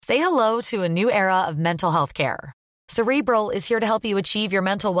Say hello to a new era of mental health care. Cerebral is here to help you achieve your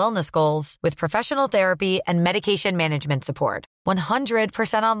mental wellness goals with professional therapy and medication management support.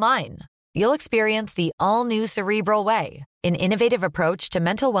 100% online. You'll experience the all-new Cerebral Way, an innovative approach to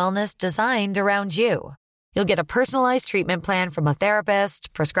mental wellness designed around you. You'll get a personalized treatment plan from a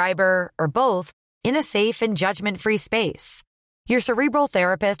therapist, prescriber, or both in a safe and judgment-free space. Your Cerebral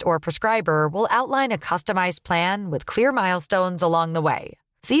therapist or prescriber will outline a customized plan with clear milestones along the way,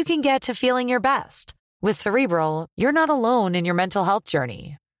 so you can get to feeling your best. With Cerebral, you're not alone in your mental health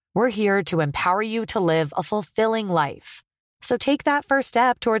journey. We're here to empower you to live a fulfilling life. So take that first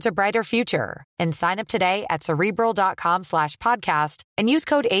step towards a brighter future and sign up today at Cerebral.com/podcast and use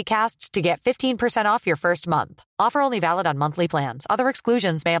code ACAST to get 15% off your first month. Offer only valid on monthly plans. Other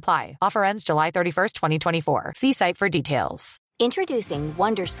exclusions may apply. Offer ends July 31st, 2024. See site for details. Introducing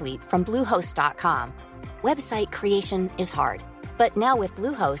Wondersuite from Bluehost.com. Website creation is hard. But now with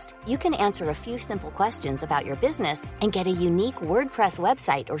Bluehost, you can answer a few simple questions about your business and get a unique WordPress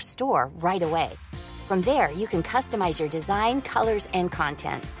website or store right away. From there, you can customize your design, colors, and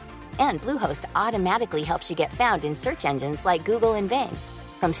content. And Bluehost automatically helps you get found in search engines like Google and Bing.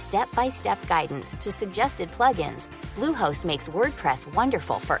 From step-by-step guidance to suggested plugins, Bluehost makes WordPress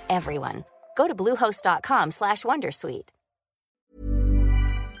wonderful for everyone. Go to bluehost.com/wondersuite.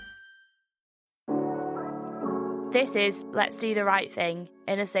 This is Let's Do the Right Thing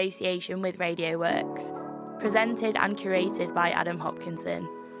in association with RadioWorks, presented and curated by Adam Hopkinson.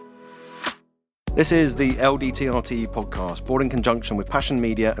 This is the LDTRT podcast, brought in conjunction with Passion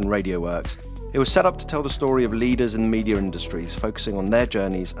Media and RadioWorks. It was set up to tell the story of leaders in the media industries, focusing on their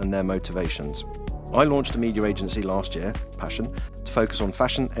journeys and their motivations. I launched a media agency last year, Passion, to focus on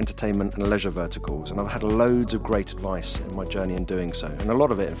fashion, entertainment and leisure verticals, and I've had loads of great advice in my journey in doing so, and a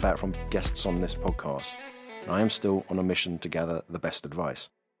lot of it, in fact, from guests on this podcast. I am still on a mission to gather the best advice.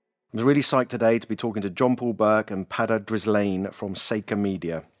 I'm really psyched today to be talking to John Paul Burke and Pada Drislane from Seika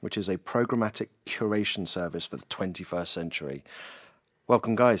Media, which is a programmatic curation service for the 21st century.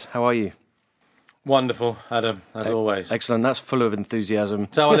 Welcome, guys. How are you? Wonderful, Adam, as always. Excellent. That's full of enthusiasm.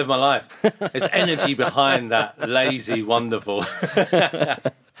 So I live my life. There's energy behind that lazy, wonderful.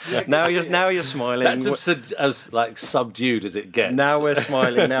 Now you're smiling. That's as subdued as it gets. Now we're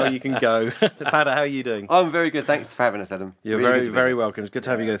smiling. Now you can go. Pada, how are you doing? I'm very good. Thanks for having us, Adam. You're really very welcome. It's good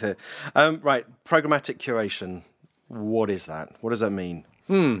to have you both here. Right, programmatic curation. What is that? What does that mean?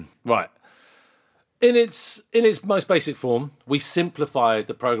 Right. In its most basic form, we simplify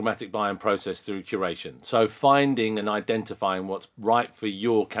the programmatic buying process through curation. So finding and identifying what's right for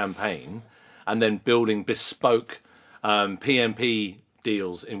your campaign, and then building bespoke PMP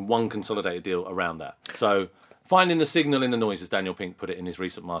deals in one consolidated deal around that. So finding the signal in the noise, as Daniel Pink put it in his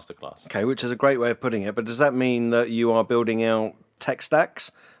recent masterclass. Okay, which is a great way of putting it. But does that mean that you are building out tech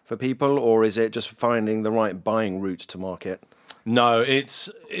stacks for people, or is it just finding the right buying routes to market? No, it's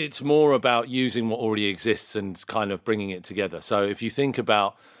more about using what already exists and kind of bringing it together. So if you think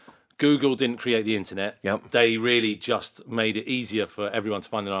about Google didn't create the internet. Yep. They really just made it easier for everyone to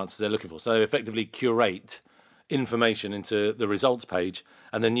find the answers they're looking for. So effectively curate information into the results page,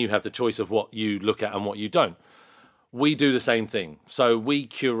 and then you have the choice of what you look at and what you don't. We do the same thing. So we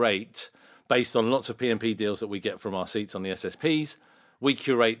curate based on lots of PMP deals that we get from our seats on the SSPs. We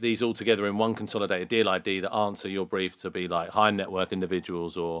curate these all together in one consolidated deal ID that answer your brief to be like high net worth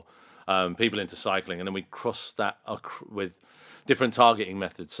individuals or people into cycling. And then we cross that with different targeting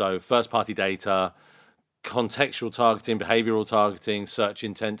methods. So first party data, contextual targeting, behavioral targeting, search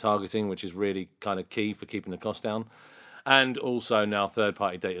intent targeting, which is really kind of key for keeping the cost down. And also now third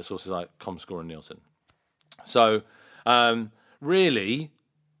party data sources like Comscore and Nielsen. So really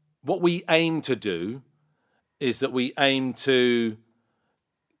what we aim to do is that we aim to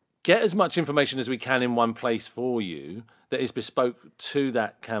get as much information as we can in one place for you that is bespoke to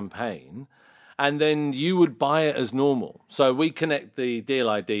that campaign, and then you would buy it as normal. So we connect the deal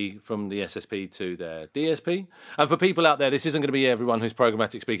ID from the SSP to their DSP. And for people out there, this isn't going to be everyone who's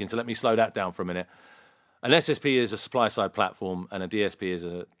programmatic speaking, so let me slow that down for a minute. An SSP is a supply-side platform, and a DSP is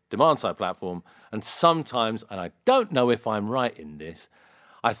a demand-side platform. And sometimes, and I don't know if I'm right in this,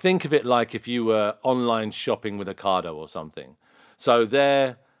 I think of it like if you were online shopping with Ocado or something. So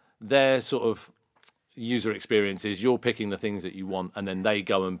their sort of user experience is you're picking the things that you want, and then they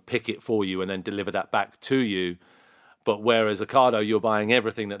go and pick it for you and then deliver that back to you. But whereas Ocado, you're buying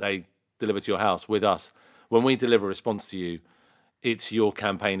everything that they deliver to your house. With us, when we deliver a response to you, it's your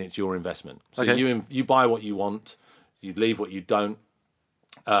campaign, it's your investment. So okay. You buy what you want, you leave what you don't.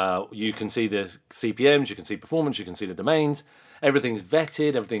 You can see the CPMs, you can see performance, you can see the domains. Everything's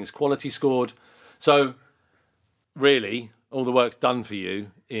vetted, everything's quality scored. So really, all the work's done for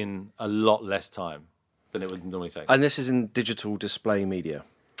you in a lot less time than it would normally take. And this is in digital display media?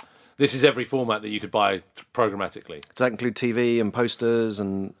 This is every format that you could buy programmatically. Does that include TV and posters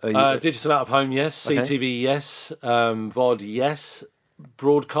and... digital out of home, yes. Okay. CTV, yes. VOD, yes.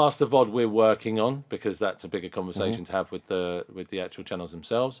 Broadcaster VOD we're working on, because that's a bigger conversation to have with the actual channels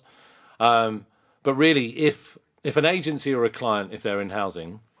themselves. But really, if an agency or a client, if they're in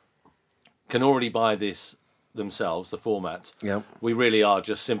housing, can already buy this themselves, the format, we really are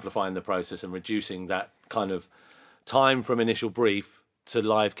just simplifying the process and reducing that kind of time from initial brief to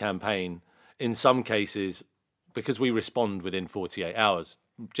live campaign. In some cases, because we respond within 48 hours,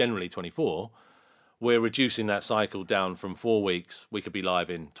 generally 24, we're reducing that cycle down from 4 weeks. We could be live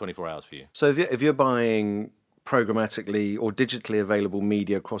in 24 hours for you. So if you're buying programmatically or digitally available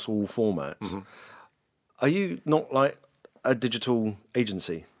media across all formats, are you not like a digital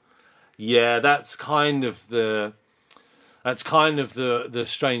agency? Yeah, that's kind of the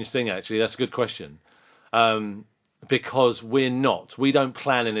strange thing, actually. That's a good question. Because we don't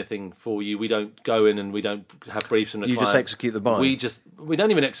plan anything for you. We don't go in and we don't have briefs from the client. You just execute the buying. We don't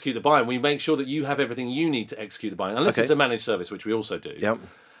even execute the buying. We make sure that you have everything you need to execute the buying, unless it's a managed service, which we also do. Yep.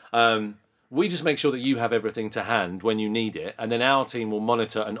 We just make sure that you have everything to hand when you need it, and then our team will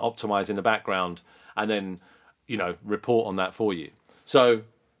monitor and optimize in the background, and then report on that for you. So,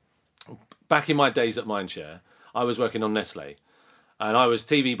 back in my days at Mindshare, I was working on Nestle. And I was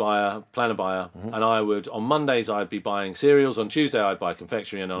TV buyer, planner buyer, and on Mondays I'd be buying cereals, on Tuesday I'd buy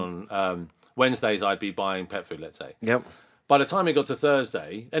confectionery, and on Wednesdays I'd be buying pet food, let's say. Yep. By the time it got to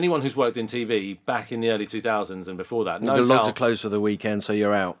Thursday, anyone who's worked in TV back in the early 2000s and before that knows the logs are closed for the weekend, so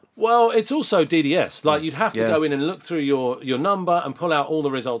you're out. Well, it's also DDS. Like, you'd have to go in and look through your number and pull out all the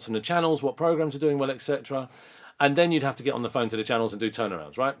results from the channels, what programs are doing well, etc. And then you'd have to get on the phone to the channels and do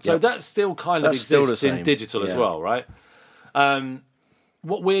turnarounds, right? So that still kind of exists in digital as well, right?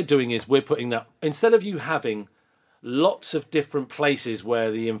 What we're doing is we're putting that, instead of you having lots of different places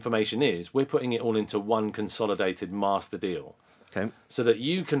where the information is, we're putting it all into one consolidated master deal. Okay. So that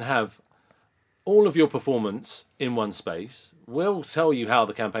you can have all of your performance in one space. We'll tell you how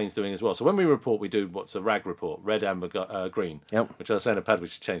the campaign's doing as well. So when we report, we do what's a RAG report, red, amber, green, which I was saying a pad we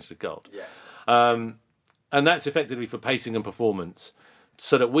should change to gold. Yes. And that's effectively for pacing and performance,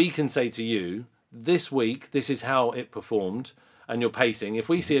 so that we can say to you, this week, this is how it performed, and your pacing. If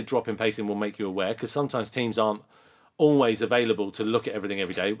we see a drop in pacing, we'll make you aware, because sometimes teams aren't always available to look at everything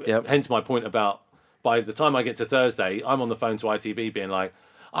every day. Hence my point about, by the time I get to Thursday, I'm on the phone to ITV being like,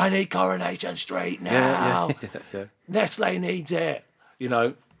 I need Coronation Street now. Nestle needs it.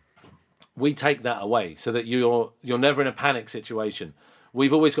 We take that away so that you're never in a panic situation.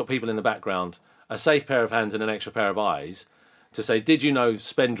 We've always got people in the background, a safe pair of hands and an extra pair of eyes, to say, did you know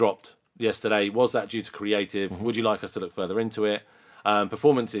spend dropped yesterday? Was that due to creative? Would you like us to look further into it?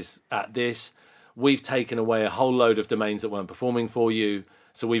 Performance is at this. We've taken away a whole load of domains that weren't performing for you,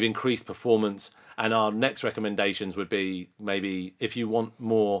 so we've increased performance. And our next recommendations would be, maybe if you want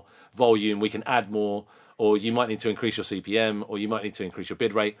more volume, we can add more, or you might need to increase your CPM, or you might need to increase your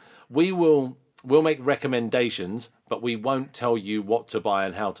bid rate. We'll make recommendations, but we won't tell you what to buy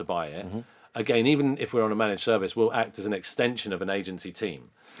and how to buy it. Again, even if we're on a managed service, we'll act as an extension of an agency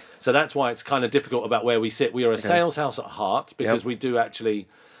team. So that's why it's kind of difficult about where we sit. We are a sales house at heart, because we do actually,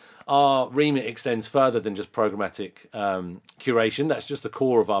 our remit extends further than just programmatic curation. That's just the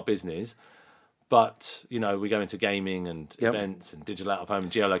core of our business. But, we go into gaming and events and digital out-of-home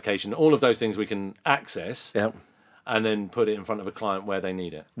and geolocation. All of those things we can access and then put it in front of a client where they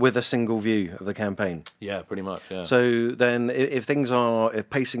need it. With a single view of the campaign? Yeah, pretty much, yeah. So then if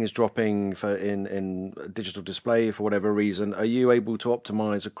pacing is dropping in digital display for whatever reason, are you able to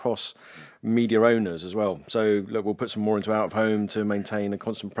optimise across media owners as well? So look, we'll put some more into out-of-home to maintain a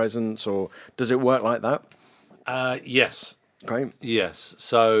constant presence, or does it work like that? Yes. Great. Yes.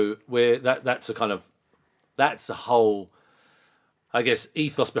 So that's the whole, I guess,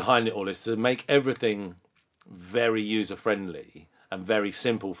 ethos behind it all, is to make everything very user friendly and very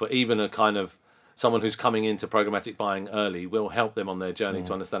simple for even a kind of someone who's coming into programmatic buying early. We'll help them on their journey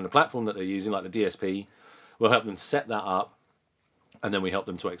to understand the platform that they're using, like the DSP. We'll help them set that up, and then we help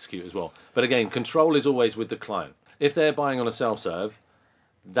them to execute as well. But again, control is always with the client. If they're buying on a self-serve,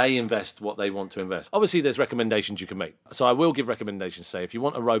 they invest what they want to invest. Obviously, there's recommendations you can make. So I will give recommendations, say, if you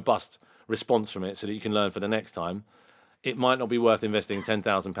want a robust response from it so that you can learn for the next time, it might not be worth investing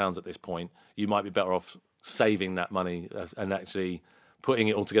 £10,000 at this point. You might be better off saving that money and actually putting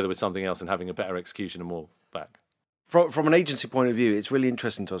it all together with something else and having a better execution and more back. From an agency point of view, it's really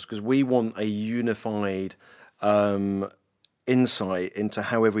interesting to us because we want a unified insight into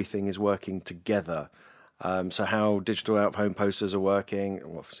how everything is working together. So how digital out-of-home posters are working.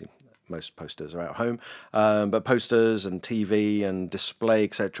 Well, obviously, most posters are out home, but posters and TV and display,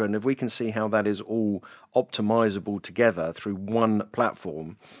 etc. And if we can see how that is all optimizable together through one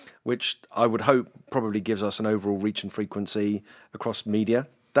platform, which I would hope probably gives us an overall reach and frequency across media,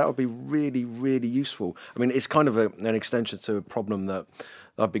 that would be really, really useful. I mean, it's kind of an extension to a problem that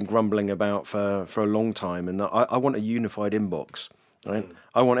I've been grumbling about for a long time, and I want a unified inbox. Right?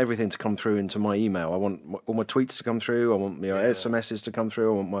 I want everything to come through into my email. I want all my tweets to come through. I want my SMSs to come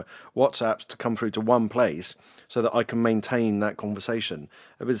through. I want my WhatsApps to come through to one place so that I can maintain that conversation.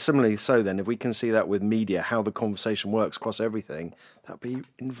 But similarly so then, if we can see that with media, how the conversation works across everything, that would be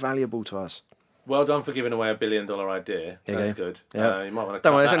invaluable to us. Well done for giving away $1 billion idea. That's good. Yeah. You might want to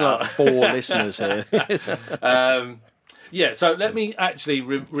Don't worry, cut there's only like 4 listeners here. Yeah, so let me actually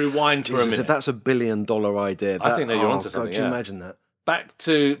rewind for a minute. If that's $1 billion idea, I think that you're onto something. Can you imagine that? Back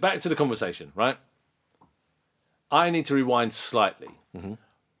to the conversation, right? I need to rewind slightly. Mm-hmm.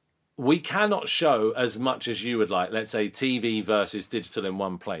 We cannot show as much as you would like, let's say TV versus digital in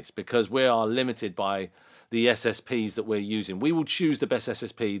one place, because we are limited by the SSPs that we're using. We will choose the best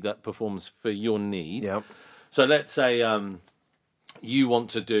SSP that performs for your need. Yep. So let's say you want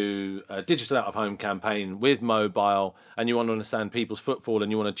to do a digital out-of-home campaign with mobile, and you want to understand people's footfall,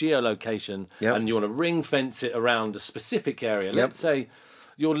 and you want a geolocation, and you want to ring fence it around a specific area. Let's say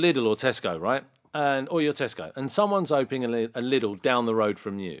you're Lidl or Tesco, right? Or you're Tesco, and someone's opening a Lidl down the road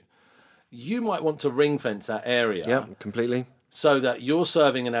from you. You might want to ring fence that area. Yeah, completely. So that you're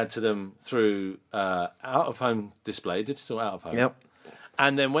serving an ad to them through out-of-home display, digital out-of-home. Yep.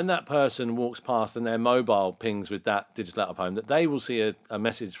 And then when that person walks past and their mobile pings with that digital out-of-home, that they will see a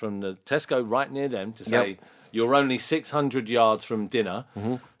message from the Tesco right near them to say, you're only 600 yards from dinner,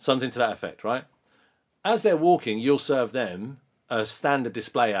 something to that effect, right? As they're walking, you'll serve them a standard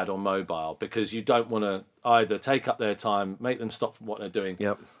display ad on mobile because you don't want to either take up their time, make them stop from what they're doing,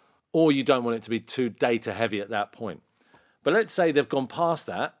 or you don't want it to be too data heavy at that point. But let's say they've gone past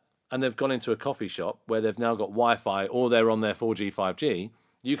that and they've gone into a coffee shop where they've now got Wi-Fi or they're on their 4G, 5G,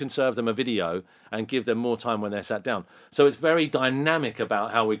 you can serve them a video and give them more time when they're sat down. So it's very dynamic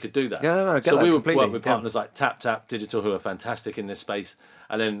about how we could do that. Yeah, I get so that we would completely. work with partners like Tap Digital, who are fantastic in this space,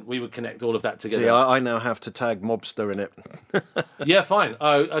 and then we would connect all of that together. See, I now have to tag Mobster in it. Yeah, fine.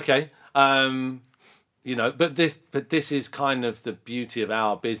 Oh, okay. But this is kind of the beauty of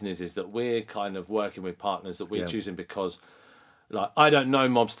our business, is that we're kind of working with partners that we're choosing because, like, I don't know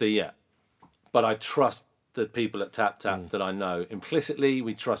Mobster yet, but I trust the people at Tap that I know implicitly.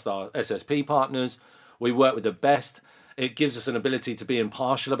 We trust our SSP partners. We work with the best. It gives us an ability to be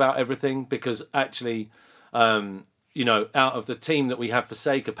impartial about everything because actually, out of the team that we have for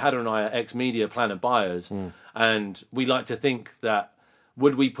Seika, Padder and I are ex-media planner buyers, and we like to think that,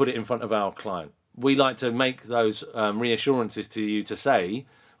 would we put it in front of our client? We like to make those reassurances to you to say,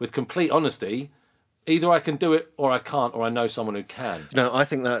 with complete honesty, either I can do it or I can't, or I know someone who can. I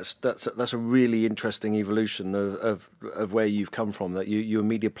think that's a really interesting evolution of where you've come from. That you're a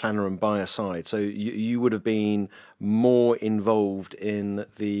media planner and buyer side, so you would have been more involved in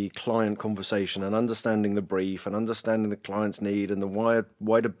the client conversation and understanding the brief and understanding the client's need and the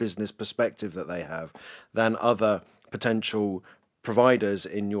wider business perspective that they have than other potential providers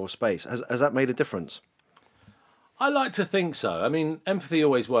in your space. Has that made a difference? I like to think so. I mean, empathy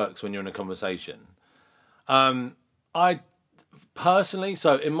always works when you're in a conversation. I personally,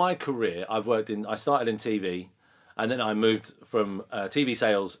 so in my career, I started in TV, and then I moved from TV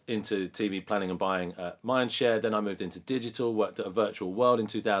sales into TV planning and buying at Mindshare. Then I moved into digital, worked at a virtual world in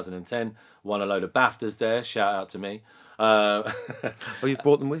 2010, won a load of BAFTAs there, shout out to me. You've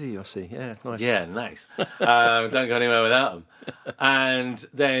brought them with you, I see. Yeah, nice. Yeah, nice. Don't go anywhere without them. And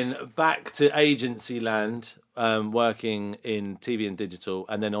then back to agency land, working in TV and digital,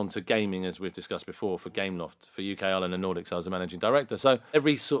 and then on to gaming, as we've discussed before, for Gameloft, for UK, Ireland and Nordics. I was the managing director. So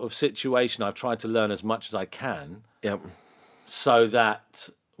every sort of situation, I've tried to learn as much as I can, so that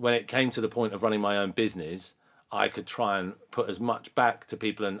when it came to the point of running my own business, I could try and put as much back to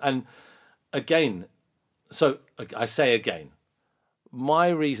people. And again, so I say again, my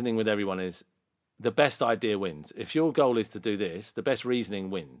reasoning with everyone is the best idea wins. If your goal is to do this, the best reasoning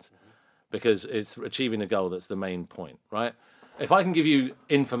wins, because it's achieving the goal that's the main point, right? If I can give you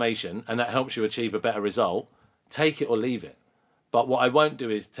information and that helps you achieve a better result, take it or leave it. But what I won't do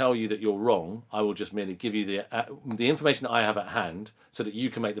is tell you that you're wrong. I will just merely give you the information that I have at hand so that you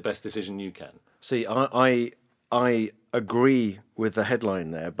can make the best decision you can. See, I agree with the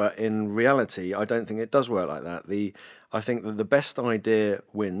headline there, but in reality, I don't think it does work like that. I think that the best idea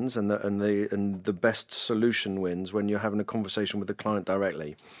wins, and the best solution wins when you're having a conversation with the client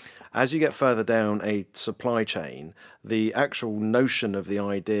directly. As you get further down a supply chain, the actual notion of the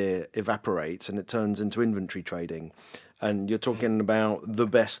idea evaporates and it turns into inventory trading. And you're talking about the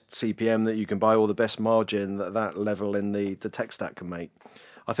best CPM that you can buy or the best margin that level in the tech stack can make.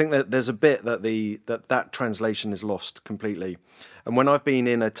 I think that there's a bit that translation is lost completely. And when I've been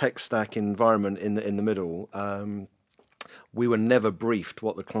in a tech stack environment in the middle, we were never briefed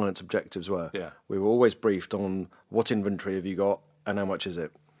what the client's objectives were. Yeah. We were always briefed on what inventory have you got and how much is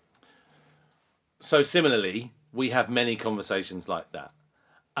it. So similarly, we have many conversations like that.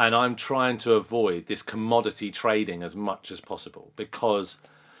 And I'm trying to avoid this commodity trading as much as possible because,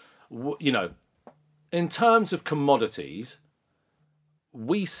 you know, in terms of commodities,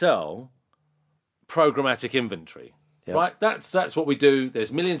 we sell programmatic inventory, right? That's what we do.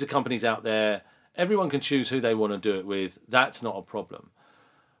 There's millions of companies out there. Everyone can choose who they want to do it with. That's not a problem.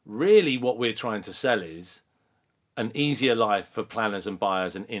 Really, what we're trying to sell is an easier life for planners and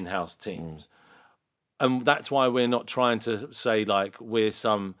buyers and in-house teams. And that's why we're not trying to say like we're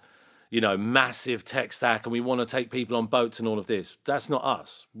some, you know, massive tech stack and we want to take people on boats and all of this. That's not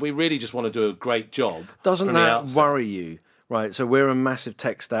us. We really just want to do a great job. Doesn't that worry you? Right, so we're a massive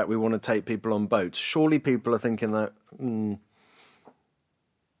tech stack. We want to take people on boats. Surely people are thinking that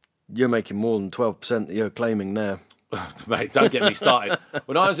you're making more than 12% that you're claiming there. Mate, don't get me started.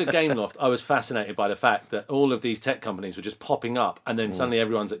 When I was at Gameloft, I was fascinated by the fact that all of these tech companies were just popping up and then suddenly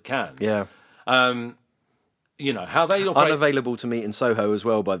everyone's at Cannes. Yeah. You know, how they operate... Unavailable to meet in Soho as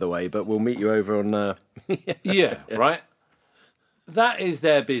well, by the way, but we'll meet you over on... Yeah, right? That is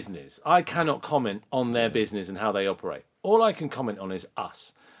their business. I cannot comment on their business and how they operate. All I can comment on is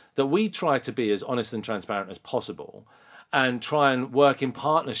us. That we try to be as honest and transparent as possible and try and work in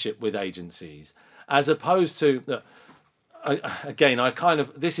partnership with agencies as opposed to... again, I kind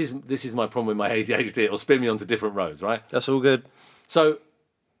of... This is my problem with my ADHD. It'll spin me onto different roads, right? That's all good. So,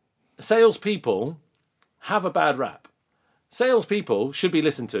 salespeople have a bad rap. Salespeople should be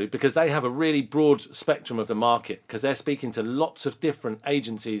listened to because they have a really broad spectrum of the market because they're speaking to lots of different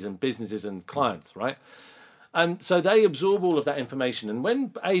agencies and businesses and clients, right? And so they absorb all of that information. And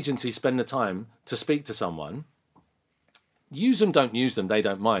when agencies spend the time to speak to someone, use them, don't use them, they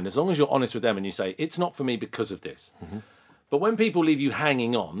don't mind. As long as you're honest with them and you say, it's not for me because of this. Mm-hmm. But when people leave you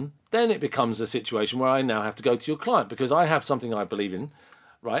hanging on, then it becomes a situation where I now have to go to your client because I have something I believe in,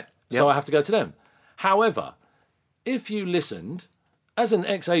 right? Yep. So I have to go to them. However, if you listened, as an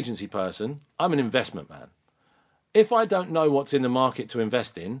ex-agency person, I'm an investment man. If I don't know what's in the market to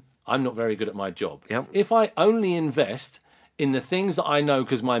invest in, I'm not very good at my job. Yep. If I only invest in the things that I know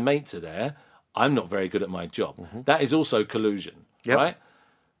because my mates are there, I'm not very good at my job. Mm-hmm. That is also collusion, right?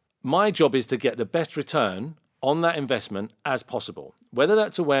 My job is to get the best return on that investment as possible, whether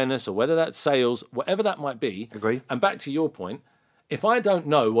that's awareness or whether that's sales, whatever that might be. Agree. And back to your point, if I don't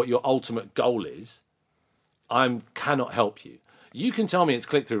know what your ultimate goal is, I cannot help you. You can tell me it's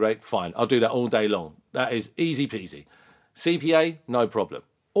click-through rate, fine. I'll do that all day long. That is easy peasy. CPA, no problem.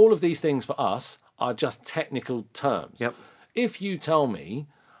 All of these things for us are just technical terms. Yep. If you tell me,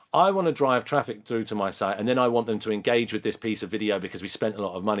 I want to drive traffic through to my site and then I want them to engage with this piece of video because we spent a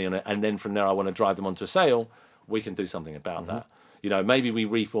lot of money on it and then from there I want to drive them onto a sale, we can do something about that. You know, maybe we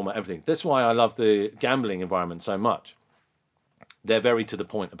reformat everything. That's why I love the gambling environment so much. They're very to the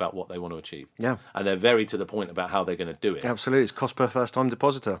point about what they want to achieve. Yeah. And they're very to the point about how they're going to do it. Absolutely. It's cost per first-time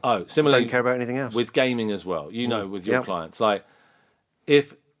depositor. Oh, similarly... Don't care about anything else. With gaming as well. You know, with your clients. Like,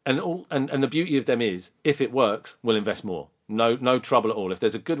 if... And the beauty of them is, if it works, we'll invest more. No trouble at all. If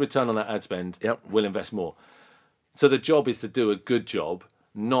there's a good return on that ad spend, we'll invest more. So the job is to do a good job,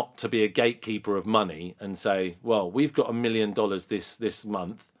 not to be a gatekeeper of money and say, well, we've got $1 million this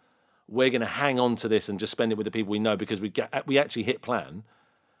month. We're going to hang on to this and just spend it with the people we know because we actually hit plan.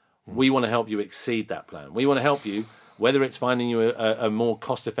 We want to help you exceed that plan. We want to help you, whether it's finding you a more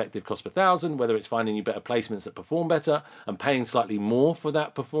cost-effective cost per thousand, whether it's finding you better placements that perform better and paying slightly more for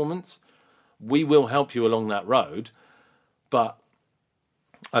that performance. We will help you along that road. But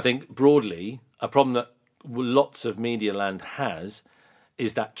I think broadly, a problem that lots of media land has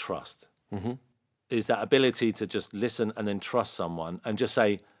is that trust. Mm-hmm. Is that ability to just listen and then trust someone and just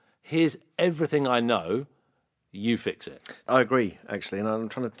say, here's everything I know, you fix it. I agree, actually, and I'm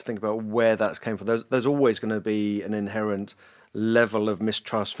trying to think about where that's came from. There's always going to be an inherent level of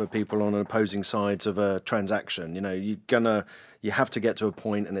mistrust for people on opposing sides of a transaction. You know, you have to get to a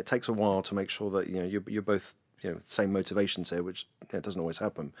point, and it takes a while to make sure that you're both same motivations here, which doesn't always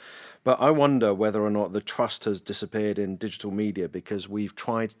happen. But I wonder whether or not the trust has disappeared in digital media because we've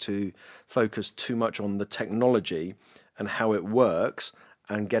tried to focus too much on the technology and how it works,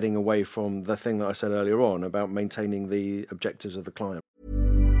 and getting away from the thing that I said earlier on about maintaining the objectives of the client.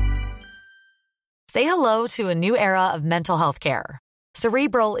 Say hello to a new era of mental health care.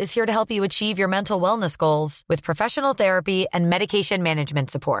 Cerebral is here to help you achieve your mental wellness goals with professional therapy and medication management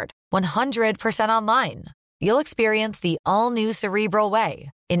support. 100% online. You'll experience the all-new Cerebral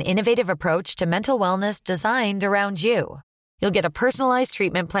Way, an innovative approach to mental wellness designed around you. You'll get a personalized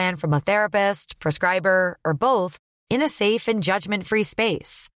treatment plan from a therapist, prescriber, or both in a safe and judgment-free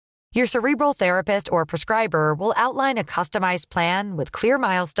space. Your Cerebral therapist or prescriber will outline a customized plan with clear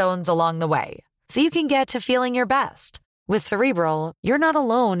milestones along the way, so you can get to feeling your best. With Cerebral, you're not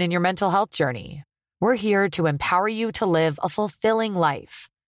alone in your mental health journey. We're here to empower you to live a fulfilling life.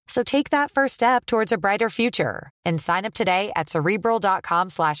 So take that first step towards a brighter future and sign up today at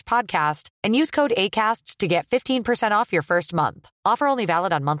Cerebral.com/podcast and use code ACAST to get 15% off your first month. Offer only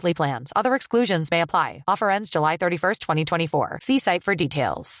valid on monthly plans. Other exclusions may apply. Offer ends July 31st, 2024. See site for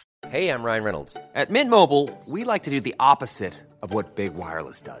details. Hey, I'm Ryan Reynolds. At Mint Mobile, we like to do the opposite of what Big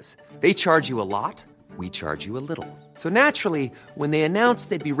Wireless does. They charge you a lot. We charge you a little. So naturally, when they announced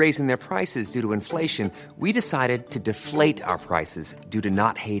they'd be raising their prices due to inflation, we decided to deflate our prices due to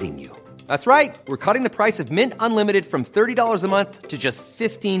not hating you. That's right. We're cutting the price of Mint Unlimited from $30 a month to just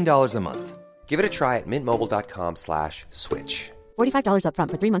 $15 a month. Give it a try at mintmobile.com/switch. $45 up front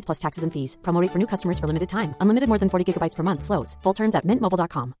for 3 months plus taxes and fees. Promo rate for new customers for limited time. Unlimited more than 40 gigabytes per month. Slows full terms at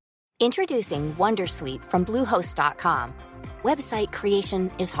mintmobile.com. Introducing Wondersuite from Bluehost.com. Website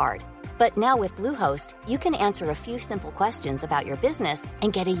creation is hard. But now with Bluehost, you can answer a few simple questions about your business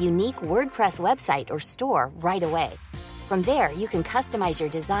and get a unique WordPress website or store right away. From there, you can customize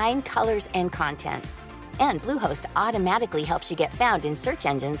your design, colors, and content. And Bluehost automatically helps you get found in search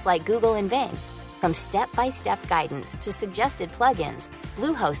engines like Google and Bing. From step-by-step guidance to suggested plugins,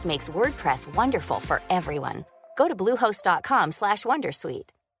 Bluehost makes WordPress wonderful for everyone. Go to bluehost.com/wondersuite.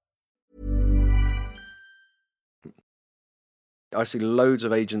 I see loads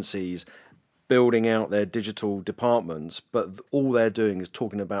of agencies building out their digital departments, but all they're doing is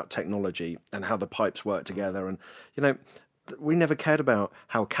talking about technology and how the pipes work together. And, we never cared about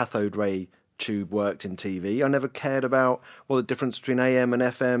how cathode ray tube worked in TV. I never cared about what the difference between AM and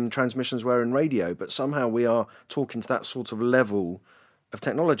FM transmissions were in radio, but somehow we are talking to that sort of level of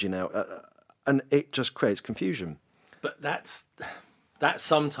technology now, and it just creates confusion. But that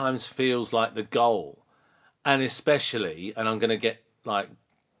sometimes feels like the goal. And especially, and I'm going to get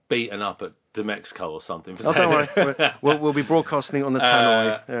beaten up at De Mexico or something for saying don't worry. We'll be broadcasting it on the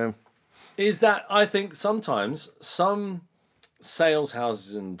tannoy. Is that I think sometimes some sales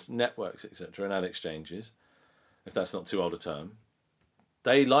houses and networks, etc., and ad exchanges, if that's not too old a term,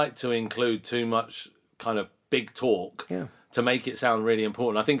 they like to include too much kind of big talk to make it sound really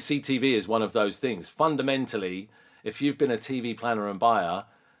important. I think CTV is one of those things. Fundamentally, if you've been a TV planner and buyer,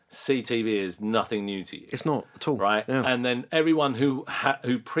 CTV is nothing new to you. It's not at all. Right? Yeah. And then everyone who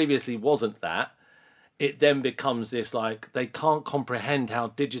previously wasn't that, it then becomes this they can't comprehend how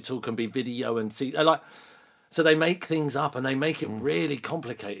digital can be video and see. So they make things up and they make it really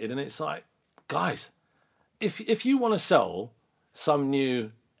complicated. And it's like, guys, if you want to sell some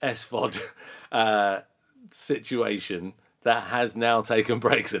new SVOD situation that has now taken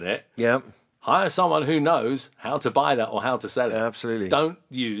breaks in it, hire someone who knows how to buy that or how to sell it. Absolutely. Don't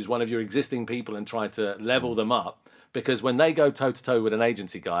use one of your existing people and try to level them up, because when they go toe-to-toe with an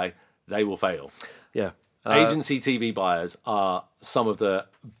agency guy, they will fail. Yeah. Agency TV buyers are some of the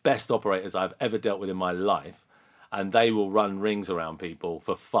best operators I've ever dealt with in my life, and they will run rings around people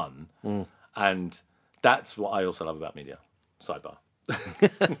for fun. And that's what I also love about media. Sidebar.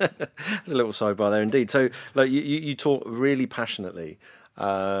 There's a little sidebar there indeed. So you talk really passionately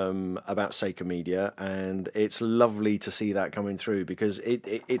about Seika Media, and it's lovely to see that coming through, because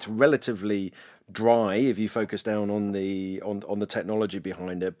it's relatively dry if you focus down on the technology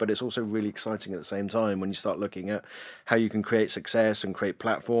behind it, but it's also really exciting at the same time when you start looking at how you can create success and create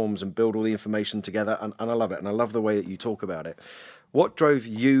platforms and build all the information together, and I love it, and I love the way that you talk about it. What drove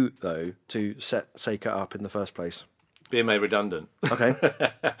you, though, to set Seika up in the first place? Being made redundant. Okay.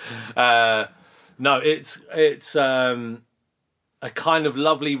 No, it's a kind of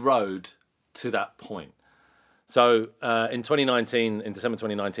lovely road to that point. So in December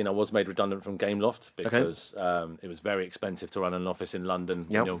 2019, I was made redundant from Gameloft because it was very expensive to run an office in London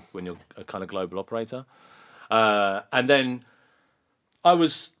when you're a kind of global operator. And then I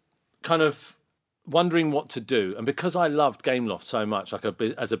was kind of wondering what to do. And because I loved Gameloft so much,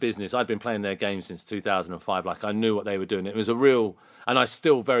 as a business, I'd been playing their games since 2005. I knew what they were doing. It was and I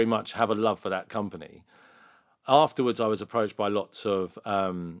still very much have a love for that company. Afterwards, I was approached by lots of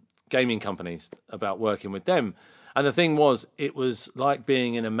gaming companies about working with them. And the thing was, it was like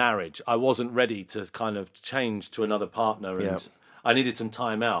being in a marriage. I wasn't ready to kind of change to another partner, and I needed some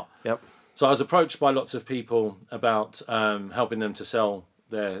time out. Yep. So I was approached by lots of people about helping them to sell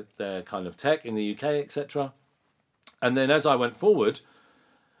their kind of tech in the UK, etc. And then as I went forward,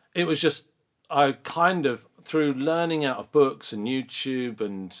 it was just, I kind of, through learning out of books and YouTube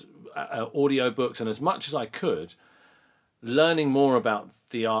and audio books and as much as I could, learning more about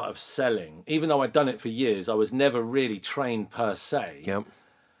the art of selling. Even though I'd done it for years, I was never really trained per se. Yep.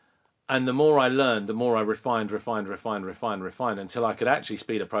 And the more I learned, the more I refined until I could actually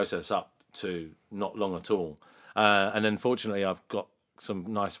speed a process up to not long at all. And then fortunately, I've got some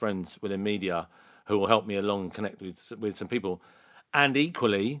nice friends within media who will help me along and connect with some people. And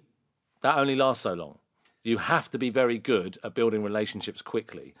equally, that only lasts so long. You have to be very good at building relationships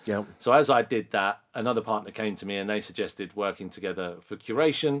quickly. Yeah. So as I did that, another partner came to me and they suggested working together for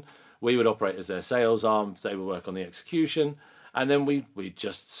curation. We would operate as their sales arm. They would work on the execution. And then we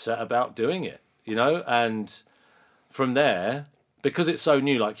just set about doing it, you know? And from there, because it's so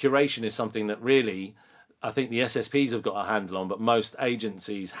new, like curation is something that really, I think the SSPs have got a handle on, but most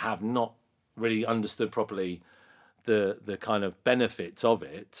agencies have not really understood properly the kind of benefits of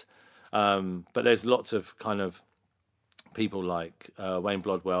it. But there's lots of kind of people like Wayne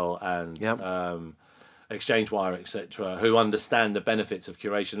Blodwell and Exchange Wire, etc., who understand the benefits of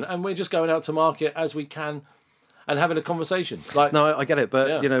curation. And we're just going out to market as we can and having a conversation. Like, no, I get it,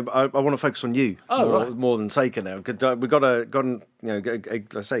 but you know, I want to focus on you more than Seika now. Because we've got you know,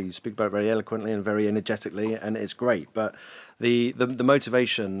 I say you speak about it very eloquently and very energetically, and it's great. But the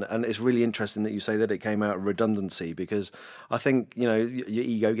motivation, and it's really interesting that you say that it came out of redundancy, because I think, you know, your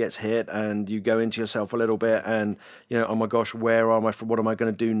ego gets hit and you go into yourself a little bit, and you know, oh my gosh, where am I? What am I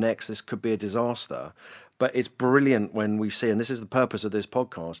going to do next? This could be a disaster. But it's brilliant when we see, and this is the purpose of this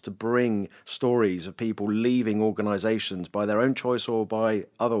podcast, to bring stories of people leaving organisations by their own choice or by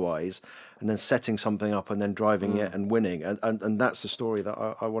otherwise, and then setting something up and then driving it and winning. And that's the story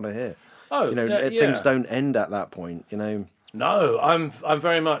that I want to hear. Oh, you know, things don't end at that point, you know. No, I'm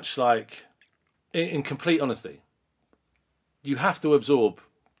very much like, in complete honesty, you have to absorb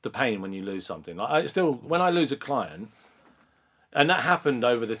the pain when you lose something. Like when I lose a client, and that happened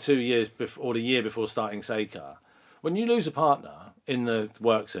over the 2 years before, or the year before starting Seika. When you lose a partner in the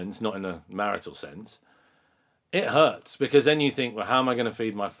work sense, not in the marital sense, it hurts, because then you think, well, how am I going to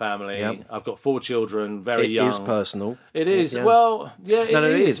feed my family? Yep. I've got 4 children, very young. It is personal. It is. Yeah. Well, yeah,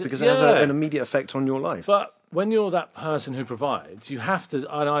 it is, because it has an immediate effect on your life. But when you're that person who provides, you have to,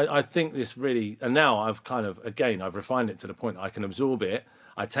 and I think this really, and now I've kind of, again, I've refined it to the point I can absorb it.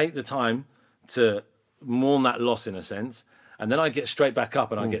 I take the time to mourn that loss in a sense, and then I get straight back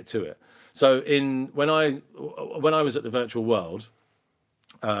up and I get to it. So when I was at the virtual world,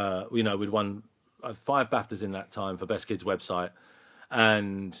 you know, we'd won 5 BAFTAs in that time for Best Kids website,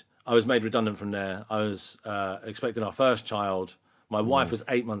 and I was made redundant from there. I was expecting our first child. My wife was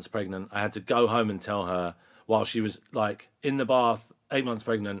 8 months pregnant. I had to go home and tell her while she was like in the bath, 8 months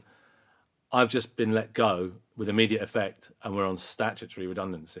pregnant, I've just been let go with immediate effect and we're on statutory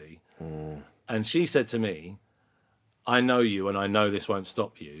redundancy. And she said to me, I know you and I know this won't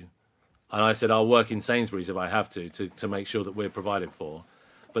stop you. And I said, I'll work in Sainsbury's if I have to make sure that we're provided for.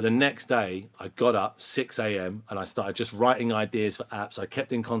 But the next day, I got up 6 a.m. and I started just writing ideas for apps. I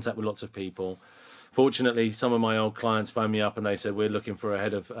kept in contact with lots of people. Fortunately, some of my old clients phoned me up and they said, we're looking for a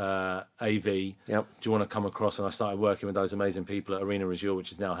head of AV. Yep. Do you want to come across? And I started working with those amazing people at Arena Azure,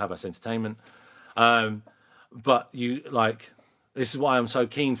 which is now Havas Entertainment. But you, like, this is why I'm so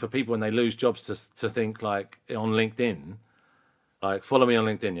keen for people when they lose jobs to think, like, on LinkedIn, like, follow me on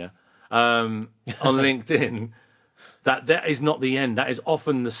LinkedIn, yeah? On LinkedIn, that is not the end. That is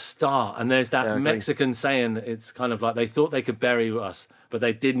often the start. And there's that Mexican saying that it's kind of like they thought they could bury us, but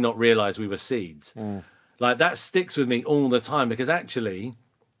they did not realize we were seeds. Like, that sticks with me all the time, because actually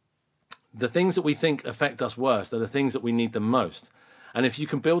the things that we think affect us worst are the things that we need the most. And if you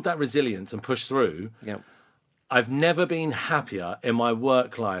can build that resilience and push through, I've never been happier in my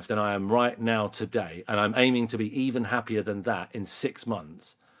work life than I am right now today. And I'm aiming to be even happier than that in 6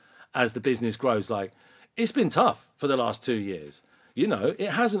 months as the business grows. Like, it's been tough for the last 2 years. You know,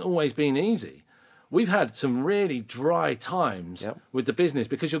 it hasn't always been easy. We've had some really dry times with the business,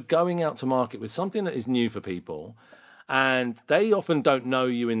 because you're going out to market with something that is new for people. And they often don't know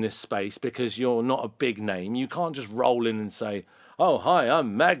you in this space because you're not a big name. You can't just roll in and say, oh, hi,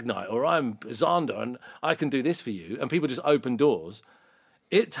 I'm Magnite or I'm Zander and I can do this for you. And people just open doors.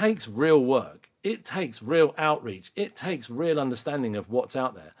 It takes real work. It takes real outreach. It takes real understanding of what's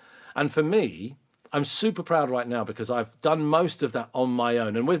out there. And for me, I'm super proud right now because I've done most of that on my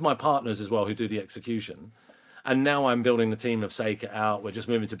own and with my partners as well who do the execution. And now I'm building the team of Seika out. We're just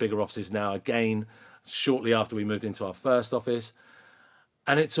moving to bigger offices now again, shortly after we moved into our first office.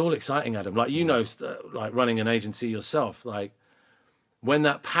 And it's all exciting, Adam. Like, you know, like running an agency yourself, like when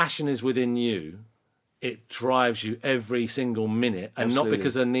that passion is within you, it drives you every single minute, and Absolutely. not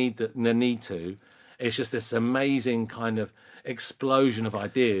because of the need to. It's just this amazing kind of explosion of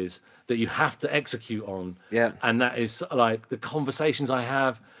ideas that you have to execute on. Yeah. And that is like the conversations I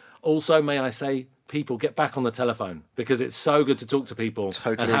have. Also, may I say, people get back on the telephone, because it's so good to talk to people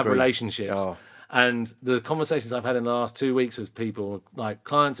Totally and have agree. relationships. Oh. And the conversations I've had in the last 2 weeks with people, like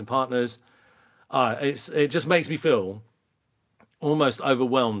clients and partners, it just makes me feel almost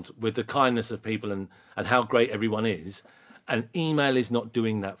overwhelmed with the kindness of people and how great everyone is. And email is not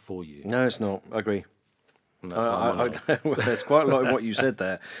doing that for you. No, it's not. I agree. And that's my monologue. There's quite a lot in what you said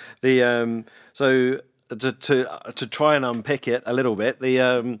there. So to try and unpick it a little bit,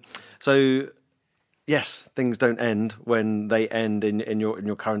 yes, things don't end when they end in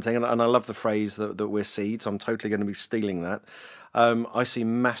your current thing, and I love the phrase that we're seeds. I'm totally going to be stealing that. I see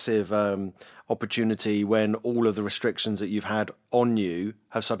massive opportunity when all of the restrictions that you've had on you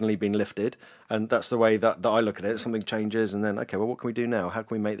have suddenly been lifted, and that's the way that I look at it. Something changes, and then, okay, well, what can we do now? How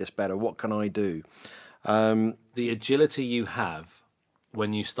can we make this better? What can I do? The agility you have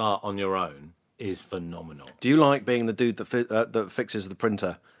when you start on your own is phenomenal. Do you like being the dude that fixes the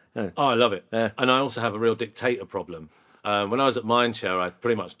printer? Yeah. Oh, I love it. Yeah. And I also have a real dictator problem. When I was at Mindshare, I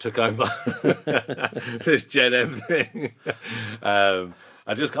pretty much took over this Gen M thing.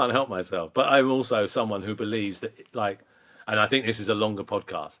 I just can't help myself. But I'm also someone who believes that, like, and I think this is a longer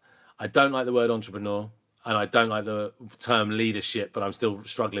podcast, I don't like the word entrepreneur, and I don't like the term leadership, but I'm still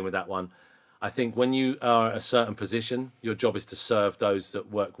struggling with that one. I think when you are at a certain position, your job is to serve those that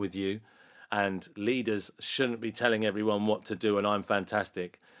work with you. And leaders shouldn't be telling everyone what to do and I'm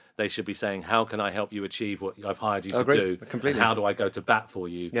fantastic. They should be saying, how can I help you achieve what I've hired you to do? Completely. And how do I go to bat for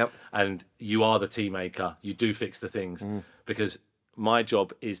you? Yep. And you are the team maker. You do fix the things. Because my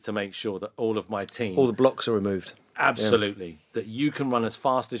job is to make sure that all of my team... All the blocks are removed. Absolutely. That you can run as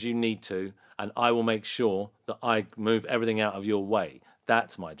fast as you need to, and I will make sure that I move everything out of your way.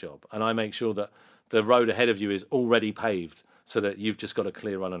 That's my job. And I make sure that the road ahead of you is already paved so that you've just got a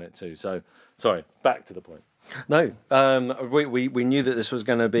clear run on it too. So, sorry, back to the point. No, we knew that this was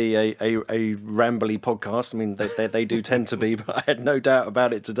going to be a rambly podcast. I mean, they do tend to be, but I had no doubt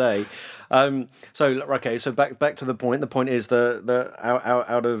about it today. So back to the point. The point is that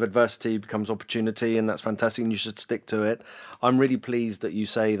out of adversity becomes opportunity, and that's fantastic, and you should stick to it. I'm really pleased that you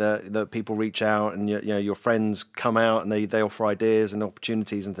say that people reach out and your friends come out and they offer ideas and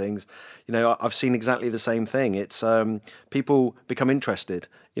opportunities and things. You know, I've seen exactly the same thing. It's people become interested.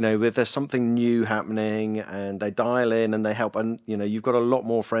 You know, if there's something new happening and they dial in and they help, and you've got a lot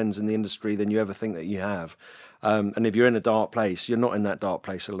more friends in the industry than you ever think that you have. And if you're in a dark place, you're not in that dark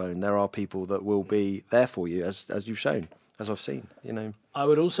place alone. There are people that will be there for you, as you've shown, as I've seen. I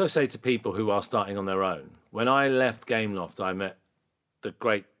would also say to people who are starting on their own, when I left Gameloft, I met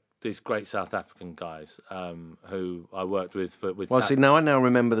these great South African guys who I worked with. Now I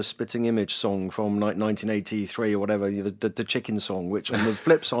remember the Spitting Image song from 1983 or whatever, the chicken song, which on the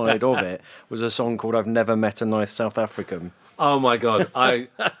flip side of it was a song called "I've Never Met a Nice South African." Oh my God! I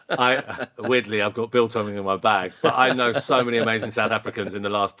weirdly I've got Bill Toming in my bag, but I know so many amazing South Africans in the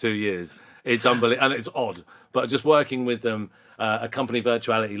last 2 years. It's unbelievable, and it's odd, but just working with them. A company,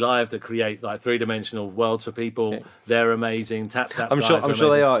 Virtuality Live, that create like three-dimensional worlds for people. They're amazing. Tap. I'm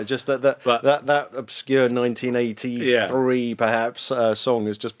sure they are. Just that obscure 1983 perhaps song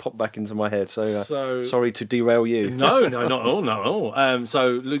has just popped back into my head. So sorry to derail you. No, not at all.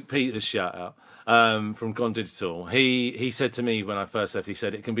 So Luke Peters, shout out from Gone Digital. He said to me when I first left, he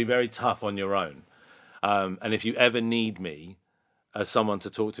said it can be very tough on your own, and if you ever need me as someone to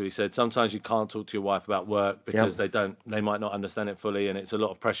talk to, he said sometimes you can't talk to your wife about work because they might not understand it fully, and it's a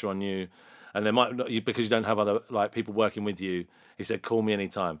lot of pressure on you, and they might not, because you don't have other people working with you. He said call me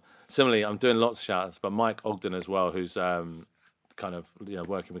anytime. Similarly, I'm doing lots of shouts, but Mike Ogden as well, who's kind of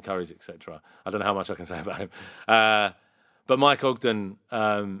working with Currys, etc. I don't know how much I can say about him, but Mike Ogden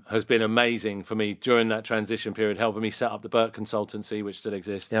has been amazing for me during that transition period, helping me set up the Burke consultancy, which still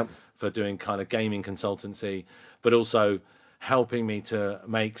exists, for doing kind of gaming consultancy, but also helping me to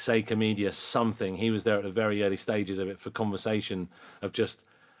make Seika Media something. He was there at the very early stages of it for conversation of just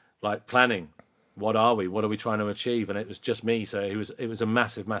like planning. What are we? What are we trying to achieve? And it was just me. So it was a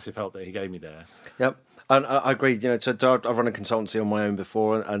massive, massive help that he gave me there. Yep. And I agree. So I've run a consultancy on my own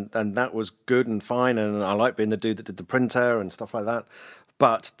before, and that was good and fine. And I like being the dude that did the printer and stuff like that.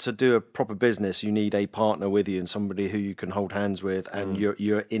 But to do a proper business, you need a partner with you and somebody who you can hold hands with, and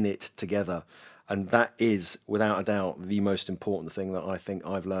you're in it together. And that is, without a doubt, the most important thing that I think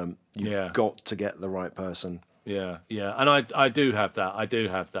I've learned. You've got to get the right person. Yeah. And I do have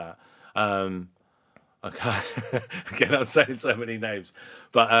that. Okay. Again, I'm saying so many names,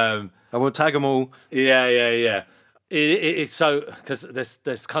 but I will tag them all. Yeah. It's so, because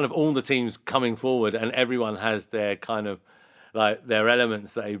there's kind of all the teams coming forward, and everyone has their kind of like their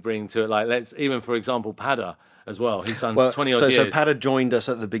elements that they bring to it. Like even for example, Padda as well. He's done 20 odd years. So Padda joined us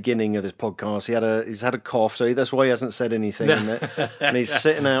at the beginning of this podcast. He's had a cough, so that's why he hasn't said anything. And he's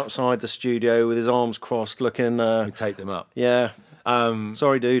sitting outside the studio with his arms crossed, looking. We take them up. Yeah.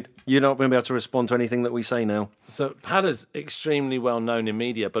 Sorry, dude. You're not going to be able to respond to anything that we say now. So Padda's extremely well known in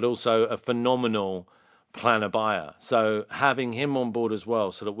media, but also a phenomenal planner buyer. So having him on board as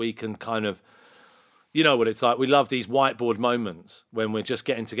well, so that we can kind of, you know what it's like. We love these whiteboard moments when we're just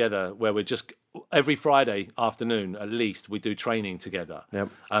getting together, where we're just every Friday afternoon at least we do training together. Yep.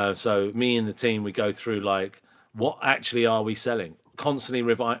 So me and the team, we go through like, what actually are we selling? Constantly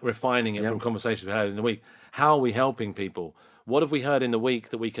refining it from conversations we had in the week. How are we helping people? What have we heard in the week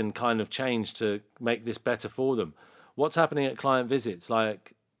that we can kind of change to make this better for them? What's happening at client visits?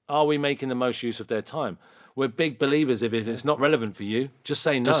 Like, are we making the most use of their time? We're big believers, if it's not relevant for you, just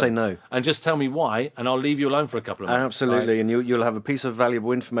say no. Just say no. And just tell me why, and I'll leave you alone for a couple of months. Absolutely, and you'll have a piece of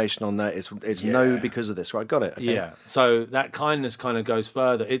valuable information on that. It's no because of this, right? Got it. Okay. Yeah, so that kindness kind of goes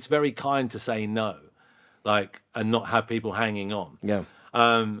further. It's very kind to say no, like, and not have people hanging on. Yeah,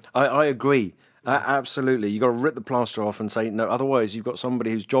 I agree. Absolutely, you got to rip the plaster off and say no. Otherwise, you've got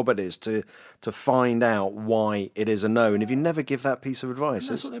somebody whose job it is to find out why it is a no. And if you never give that piece of advice,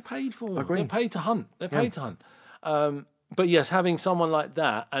 that's what they're paid for. I agree. They're paid to hunt. But yes, having someone like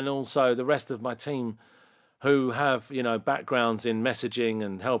that, and also the rest of my team, who have backgrounds in messaging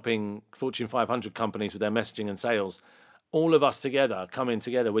and helping Fortune 500 companies with their messaging and sales, all of us together, coming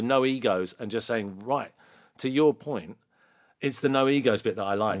together with no egos and just saying, right, to your point, it's the no egos bit that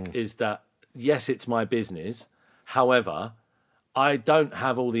I like, is that. Yes, it's my business. However, I don't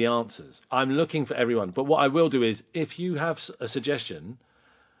have all the answers. I'm looking for everyone. But what I will do is, if you have a suggestion,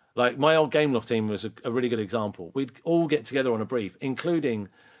 like my old Gameloft team was a really good example. We'd all get together on a brief, including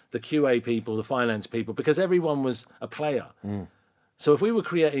the QA people, the finance people, because everyone was a player. So if we were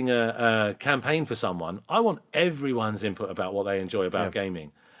creating a campaign for someone, I want everyone's input about what they enjoy about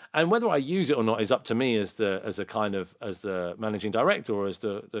gaming. And whether I use it or not is up to me as the managing director or as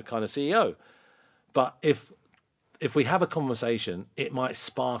the kind of CEO. But if we have a conversation, it might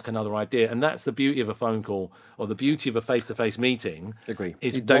spark another idea, and that's the beauty of a phone call or the beauty of a face-to-face meeting. Agree.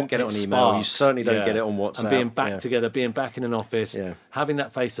 You don't get it on email. You certainly don't get it on WhatsApp. And being back together, being back in an office, having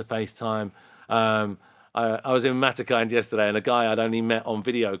that face-to-face time. I was in Matterkind yesterday, and a guy I'd only met on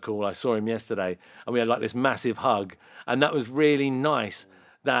video call, I saw him yesterday, and we had like this massive hug, and that was really nice.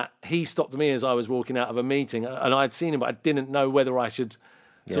 That he stopped me as I was walking out of a meeting, and I'd seen him, but I didn't know whether I should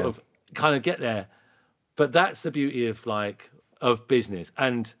sort of kind of get there. But that's the beauty of business.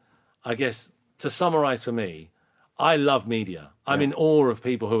 And I guess to summarize for me, I love media. I'm in awe of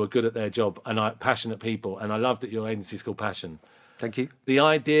people who are good at their job and passionate people. And I love that your agency's called Passion. Thank you. The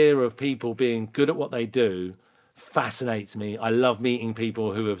idea of people being good at what they do fascinates me. I love meeting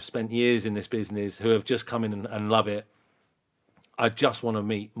people who have spent years in this business, who have just come in and love it. I just want to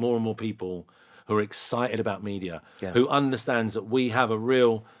meet more and more people who are excited about media, who understands that we have a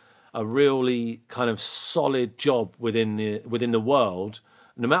really kind of solid job within the world.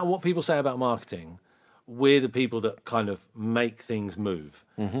 No matter what people say about marketing, we're the people that kind of make things move.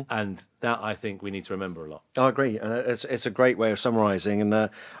 And that, I think, we need to remember a lot. I agree. It's a great way of summarising. And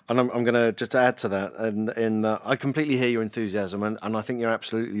I'm going to just add to that. And I completely hear your enthusiasm, and I think you're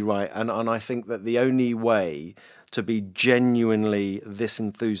absolutely right. And I think that the only way to be genuinely this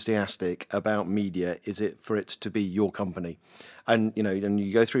enthusiastic about media is for it to be your company. And and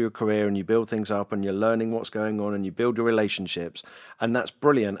you go through your career and you build things up and you're learning what's going on and you build your relationships, and that's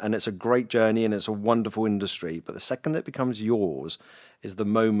brilliant, and it's a great journey and it's a wonderful industry. But the second that it becomes yours is the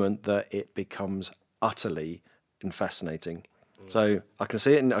moment that it becomes utterly fascinating. So I can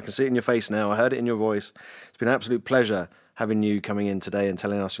see it in your face now. I heard it in your voice. It's been an absolute pleasure having you coming in today and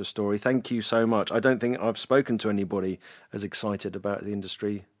telling us your story. Thank you so much. I don't think I've spoken to anybody as excited about the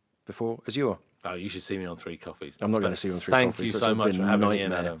industry before as you are. Oh, you should see me on 3 Coffees. I'm not going to see you on 3 Coffees. Coffees. Thank you so much for having me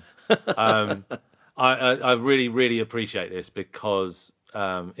in, Adam. I really, really appreciate this, because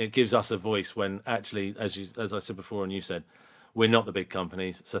it gives us a voice when actually, as I said before and you said, we're not the big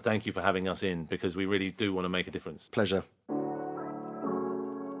companies. So thank you for having us in, because we really do want to make a difference. Pleasure.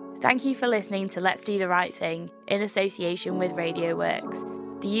 Thank you for listening to Let's Do the Right Thing in association with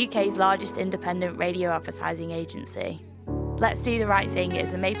RadioWorks, the UK's largest independent radio advertising agency. Let's Do the Right Thing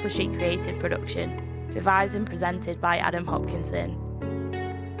is a Maple Street creative production, devised and presented by Adam Hopkinson.